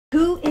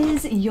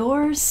is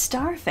your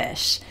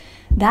starfish?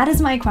 That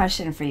is my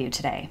question for you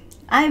today.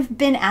 I've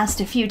been asked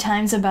a few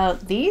times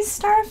about these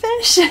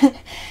starfish,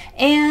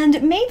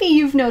 and maybe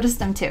you've noticed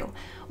them too.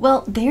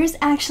 Well, there's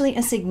actually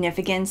a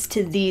significance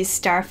to these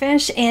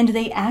starfish, and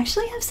they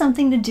actually have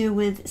something to do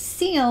with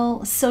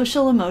SEAL,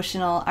 social,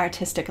 emotional,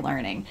 artistic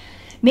learning.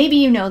 Maybe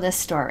you know this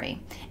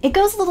story. It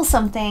goes a little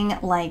something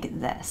like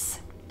this.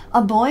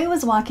 A boy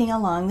was walking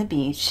along the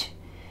beach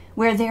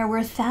where there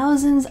were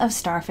thousands of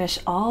starfish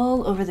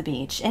all over the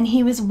beach, and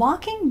he was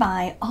walking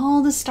by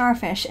all the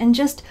starfish and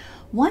just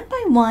one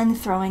by one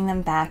throwing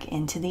them back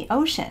into the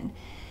ocean.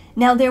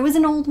 Now there was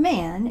an old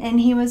man, and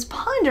he was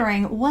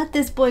pondering what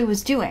this boy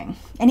was doing,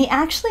 and he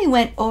actually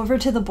went over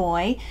to the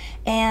boy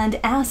and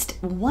asked,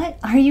 "What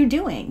are you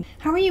doing?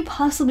 How are you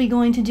possibly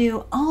going to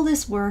do all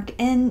this work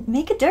and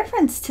make a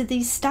difference to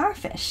these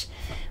starfish?"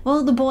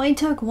 Well, the boy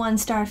took one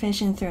starfish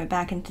and threw it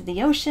back into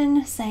the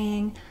ocean,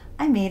 saying,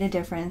 "I made a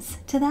difference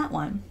to that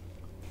one."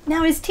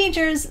 Now, as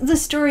teachers, the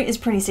story is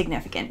pretty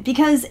significant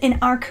because in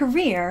our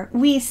career,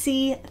 we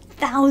see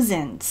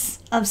thousands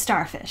of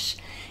starfish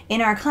in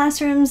our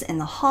classrooms, in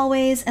the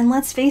hallways, and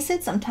let's face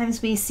it,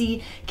 sometimes we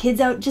see kids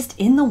out just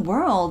in the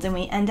world and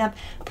we end up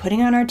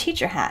putting on our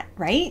teacher hat,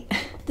 right?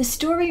 The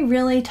story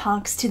really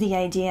talks to the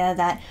idea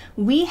that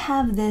we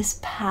have this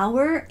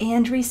power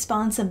and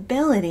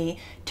responsibility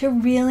to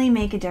really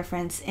make a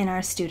difference in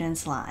our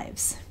students'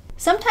 lives.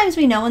 Sometimes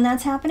we know when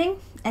that's happening,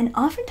 and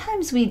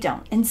oftentimes we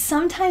don't. And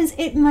sometimes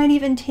it might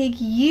even take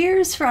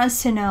years for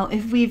us to know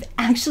if we've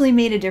actually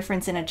made a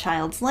difference in a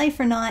child's life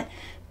or not.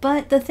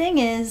 But the thing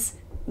is,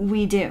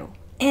 we do.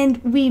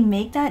 And we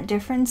make that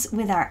difference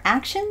with our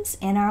actions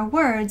and our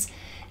words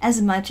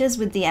as much as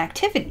with the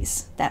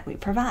activities that we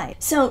provide.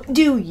 So,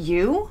 do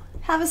you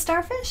have a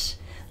starfish?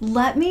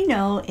 Let me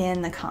know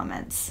in the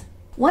comments.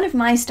 One of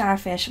my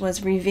starfish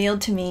was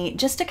revealed to me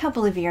just a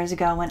couple of years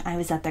ago when I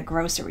was at the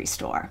grocery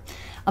store.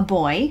 A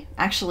boy,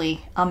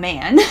 actually a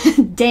man,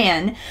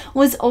 Dan,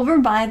 was over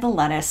by the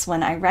lettuce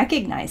when I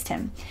recognized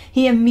him.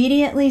 He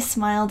immediately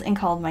smiled and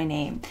called my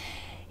name.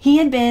 He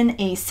had been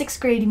a 6th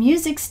grade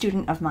music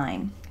student of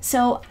mine.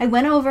 So I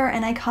went over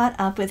and I caught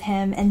up with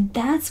him, and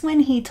that's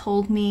when he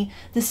told me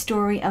the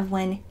story of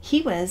when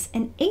he was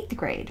in 8th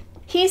grade.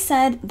 He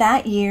said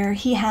that year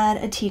he had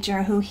a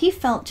teacher who he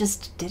felt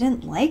just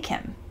didn't like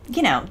him.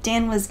 You know,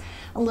 Dan was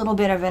a little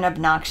bit of an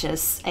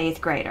obnoxious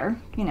 8th grader,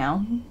 you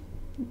know.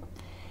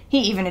 He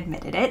even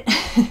admitted it.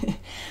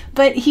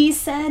 But he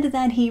said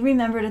that he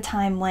remembered a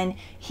time when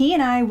he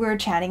and I were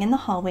chatting in the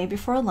hallway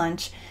before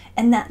lunch,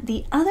 and that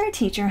the other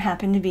teacher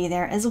happened to be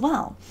there as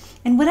well.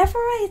 And whatever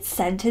I had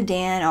said to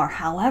Dan, or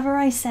however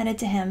I said it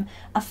to him,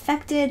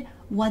 affected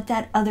what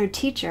that other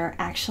teacher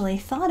actually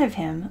thought of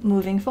him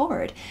moving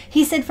forward.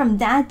 He said from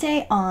that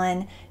day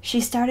on,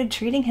 she started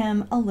treating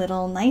him a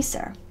little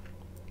nicer.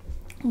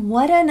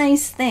 What a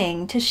nice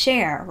thing to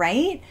share,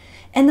 right?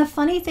 And the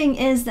funny thing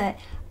is that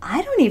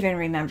I don't even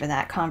remember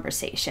that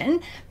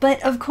conversation,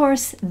 but of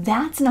course,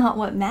 that's not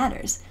what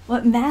matters.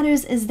 What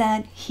matters is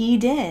that he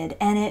did,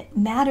 and it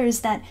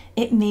matters that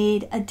it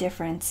made a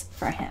difference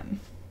for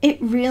him.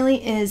 It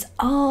really is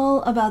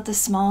all about the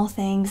small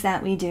things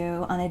that we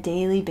do on a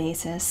daily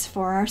basis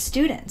for our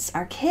students,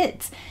 our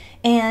kids,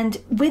 and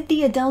with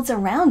the adults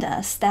around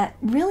us that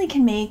really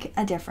can make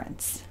a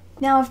difference.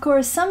 Now, of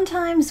course,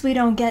 sometimes we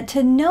don't get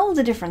to know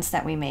the difference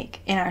that we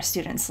make in our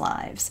students'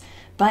 lives,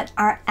 but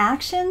our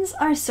actions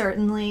are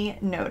certainly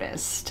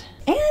noticed.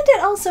 And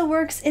it also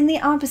works in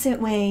the opposite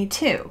way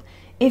too.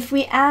 If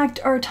we act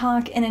or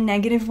talk in a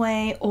negative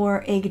way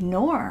or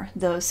ignore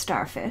those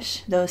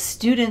starfish, those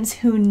students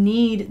who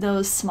need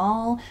those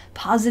small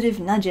positive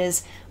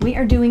nudges, we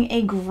are doing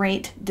a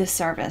great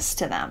disservice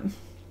to them.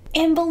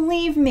 And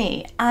believe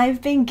me,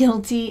 I've been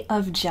guilty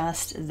of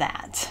just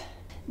that.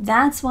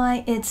 That's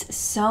why it's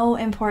so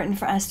important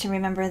for us to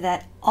remember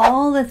that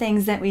all the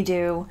things that we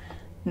do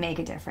make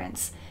a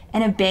difference.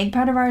 And a big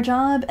part of our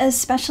job,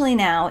 especially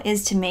now,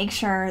 is to make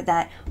sure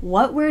that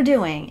what we're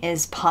doing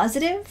is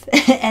positive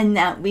and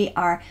that we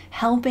are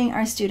helping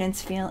our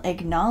students feel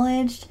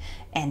acknowledged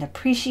and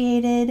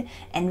appreciated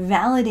and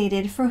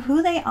validated for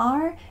who they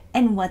are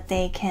and what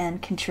they can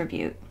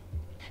contribute.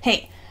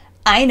 Hey,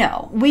 I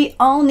know, we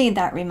all need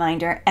that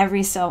reminder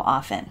every so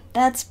often.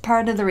 That's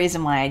part of the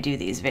reason why I do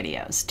these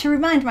videos, to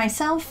remind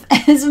myself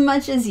as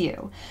much as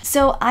you.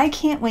 So I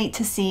can't wait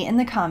to see in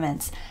the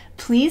comments.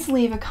 Please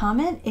leave a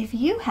comment if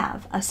you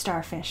have a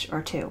starfish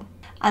or two.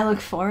 I look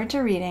forward to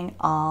reading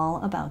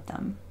all about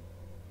them.